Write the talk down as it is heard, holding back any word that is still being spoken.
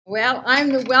Well,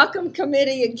 I'm the welcome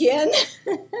committee again.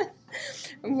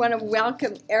 I want to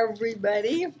welcome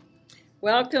everybody.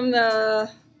 Welcome the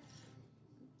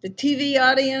TV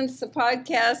audience, the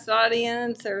podcast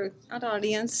audience, or not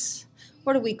audience.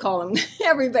 What do we call them?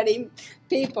 Everybody,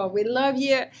 people. We love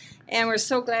you, and we're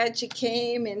so glad you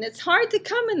came. And it's hard to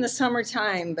come in the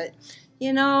summertime, but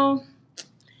you know,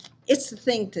 it's the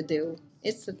thing to do.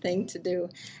 It's the thing to do.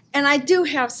 And I do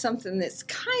have something that's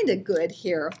kind of good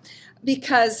here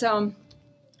because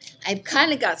I've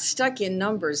kind of got stuck in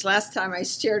numbers. Last time I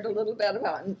shared a little bit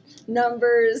about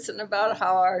numbers and about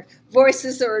how our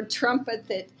voices are a trumpet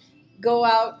that go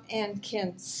out and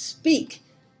can speak.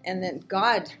 And then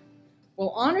God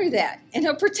will honor that and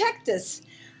He'll protect us.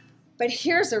 But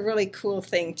here's a really cool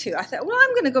thing, too. I thought, well,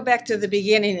 I'm going to go back to the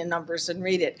beginning of Numbers and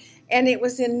read it. And it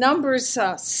was in Numbers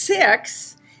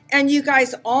 6. And you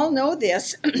guys all know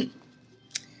this.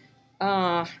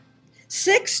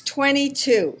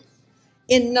 6:22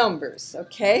 in Numbers,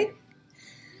 okay?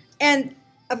 And,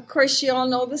 of course, you all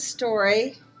know the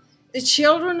story. The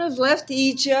children have left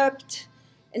Egypt,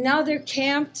 and now they're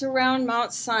camped around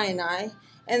Mount Sinai.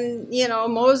 And, you know,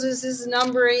 Moses is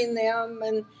numbering them.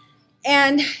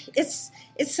 And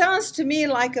it sounds to me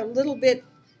like a little bit,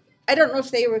 I don't know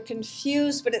if they were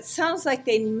confused, but it sounds like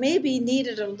they maybe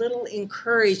needed a little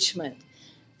encouragement.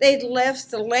 They'd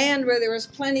left the land where there was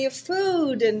plenty of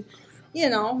food and, you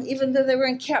know, even though they were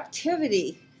in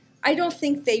captivity, I don't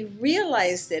think they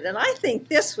realized it. And I think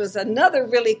this was another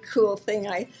really cool thing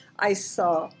I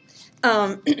saw.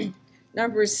 Number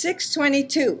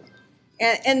 6:22.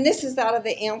 And this is out of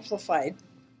the Amplified.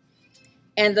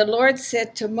 And the Lord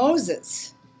said to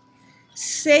Moses,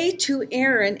 "Say to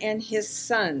Aaron and his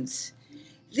sons,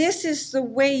 this is the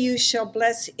way you shall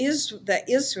bless the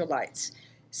Israelites.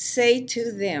 Say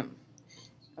to them."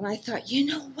 And I thought, you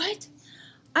know what?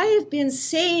 I have been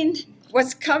saying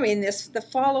what's coming, the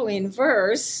following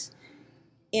verse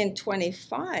in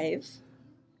 25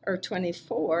 or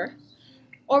 24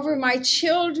 over my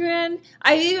children.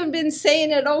 I've even been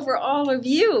saying it over all of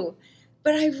you.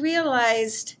 But I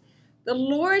realized the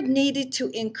Lord needed to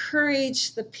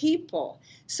encourage the people.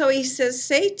 So He says,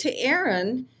 say to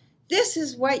Aaron, this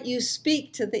is what you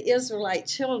speak to the Israelite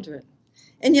children.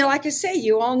 And like I say,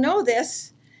 you all know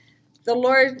this. The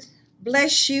Lord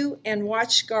bless you and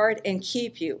watch, guard, and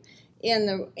keep you. In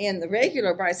the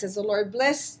regular Bible, it says,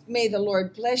 may the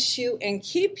Lord bless you and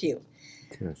keep you.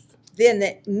 Yes. Then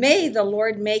may the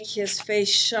Lord make His face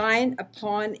shine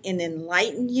upon and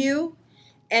enlighten you,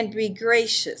 and be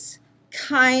gracious,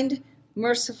 kind,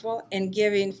 merciful, and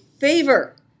giving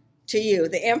favor to you.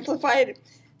 The Amplified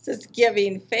says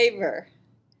giving favor.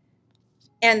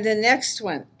 And the next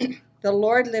one, the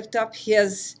Lord lift up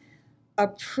His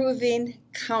approving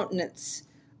countenance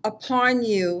upon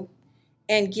you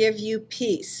and give you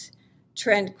peace,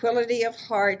 tranquility of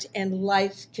heart, and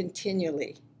life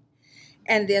continually.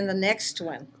 And then the next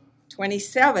one,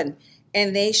 27,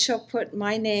 and they shall put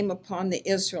my name upon the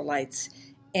Israelites,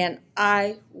 and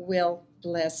I will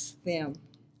bless them.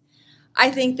 I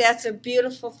think that's a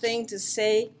beautiful thing to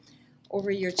say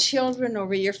over your children,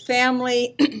 over your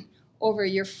family, over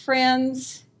your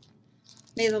friends.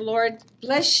 May the Lord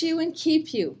bless you and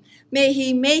keep you. May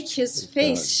He make His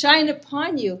face shine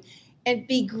upon you and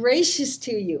be gracious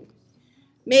to you.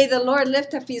 May the Lord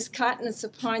lift up His countenance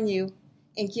upon you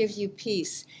and give you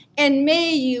peace. And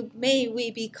may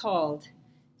we be called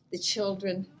the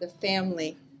children, the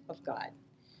family of God.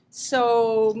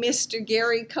 So, Mr.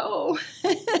 Gary Coe.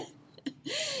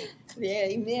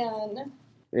 Amen.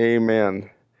 Amen.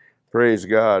 Praise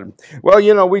God. Well,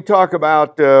 you know, we talk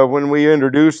about, when we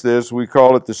introduce this, we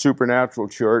call it the supernatural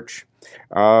church.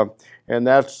 And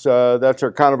that's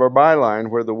our kind of our byline,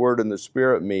 where the Word and the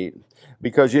Spirit meet.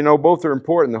 Because, you know, both are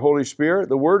important. The Holy Spirit,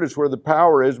 the Word is where the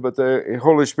power is, but the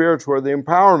Holy Spirit's where the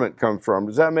empowerment comes from.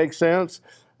 Does that make sense?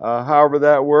 However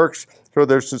that works. So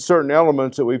there's certain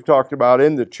elements that we've talked about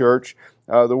in the church,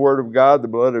 the Word of God, the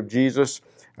blood of Jesus,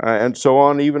 and so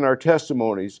on, even our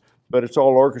testimonies. But it's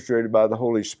all orchestrated by the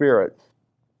Holy Spirit.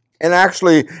 And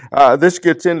actually, this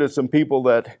gets into some people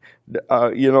that,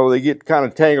 they get kind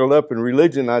of tangled up in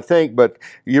religion, I think. But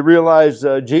you realize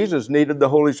Jesus needed the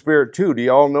Holy Spirit too. Do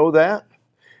you all know that?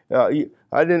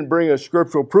 I didn't bring a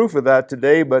scriptural proof of that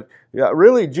today, but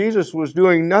really Jesus was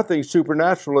doing nothing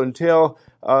supernatural until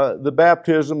the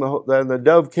baptism, the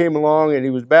dove came along and He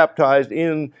was baptized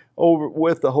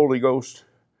with the Holy Ghost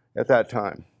at that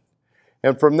time.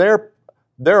 And from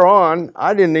there on,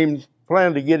 I didn't even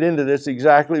plan to get into this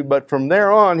exactly, but from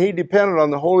there on, He depended on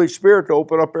the Holy Spirit to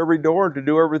open up every door, to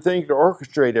do everything, to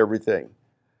orchestrate everything.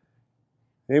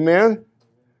 Amen?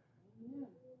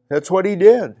 That's what He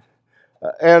did.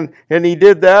 And he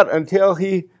did that until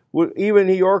he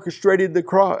orchestrated the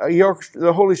cross.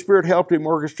 The Holy Spirit helped him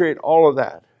orchestrate all of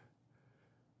that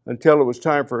until it was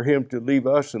time for him to leave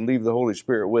us and leave the Holy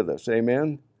Spirit with us.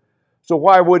 Amen? So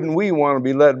why wouldn't we want to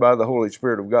be led by the Holy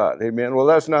Spirit of God? Amen? Well,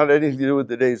 that's not anything to do with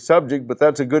today's subject, but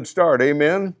that's a good start.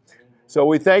 Amen? So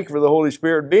we thank you for the Holy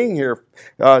Spirit being here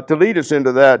to lead us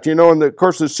into that. You know, and of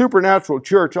course, the supernatural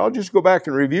church, I'll just go back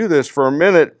and review this for a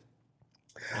minute.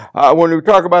 When we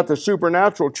talk about the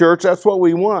supernatural church, that's what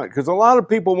we want. Because a lot of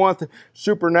people want the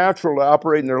supernatural to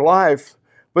operate in their life,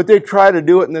 but they try to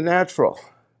do it in the natural.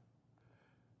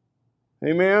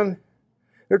 Amen?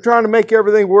 They're trying to make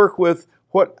everything work with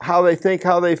how they think,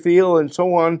 how they feel, and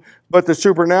so on. But the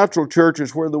supernatural church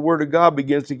is where the Word of God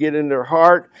begins to get in their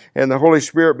heart, and the Holy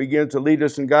Spirit begins to lead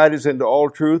us and guide us into all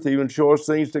truth, even show us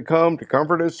things to come, to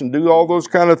comfort us, and do all those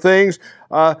kind of things.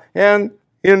 And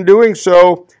in doing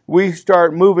so, we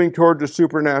start moving toward the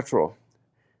supernatural.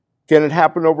 Can it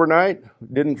happen overnight?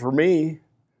 Didn't for me.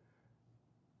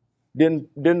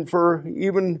 Didn't for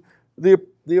even the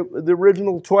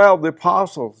original 12, the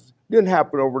apostles. Didn't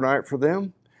happen overnight for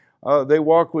them. They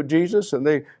walked with Jesus and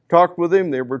they talked with him.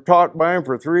 They were taught by him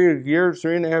for 3 years,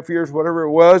 3.5 years, whatever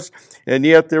it was. And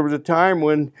yet there was a time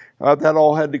when that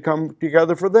all had to come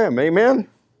together for them. Amen?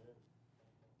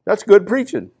 That's good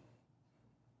preaching.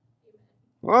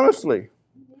 Honestly.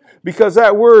 Because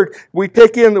that word, we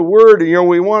take in the word, and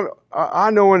we want,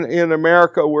 I know in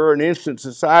America we're an instant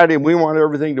society and we want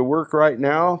everything to work right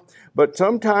now. But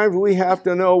sometimes we have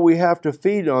to know we have to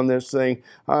feed on this thing.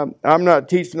 I'm not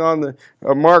teaching on the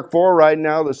Mark 4 right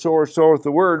now, the sower soweth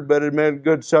the word, but it meant a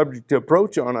good subject to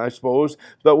approach on, I suppose.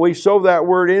 But we sow that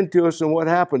word into us, and what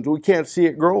happens? We can't see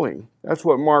it growing. That's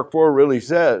what Mark 4 really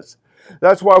says.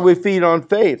 That's why we feed on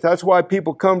faith. That's why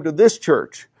people come to this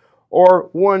church or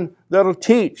one that'll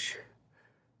teach.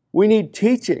 We need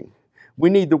teaching. We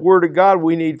need the Word of God.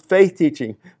 We need faith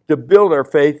teaching to build our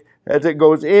faith as it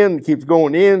goes in, keeps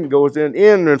going in, goes in.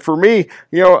 And for me,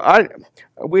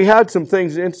 we had some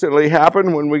things instantly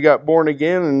happen when we got born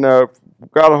again and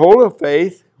got a hold of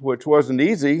faith, which wasn't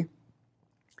easy.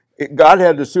 God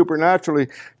had to supernaturally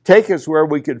take us where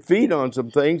we could feed on some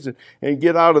things and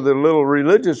get out of the little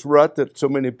religious rut that so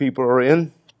many people are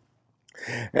in.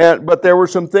 But there were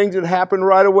some things that happened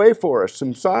right away for us,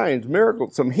 some signs,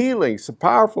 miracles, some healings, some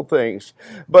powerful things.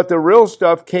 But the real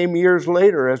stuff came years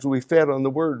later as we fed on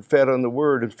the Word, fed on the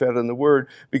Word, and fed on the Word.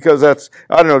 Because I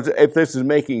don't know if this is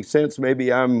making sense.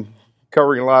 Maybe I'm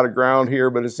covering a lot of ground here,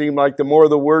 but it seemed like the more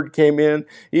the Word came in,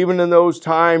 even in those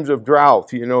times of drought,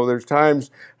 there's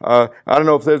times, I don't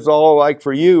know if that's all like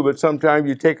for you, but sometimes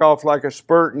you take off like a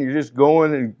spurt and you're just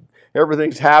going and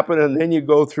everything's happening, and then you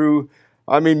go through.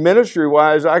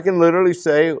 Ministry-wise, I can literally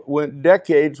say went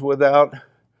decades without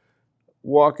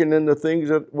walking in the things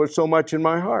that was so much in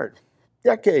my heart.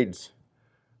 Decades.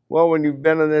 Well, when you've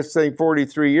been in this thing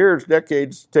 43 years,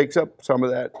 decades takes up some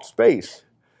of that space.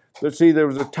 But see, there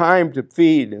was a time to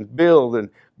feed and build and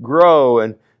grow.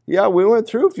 And yeah, we went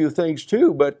through a few things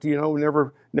too, but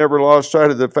never lost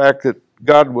sight of the fact that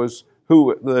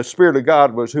the Spirit of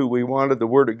God was who we wanted, the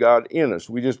Word of God in us.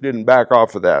 We just didn't back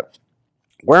off of that.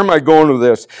 Where am I going with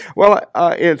this? Well,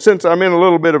 and since I'm in a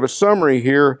little bit of a summary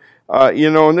here,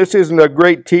 and this isn't a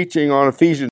great teaching on Ephesians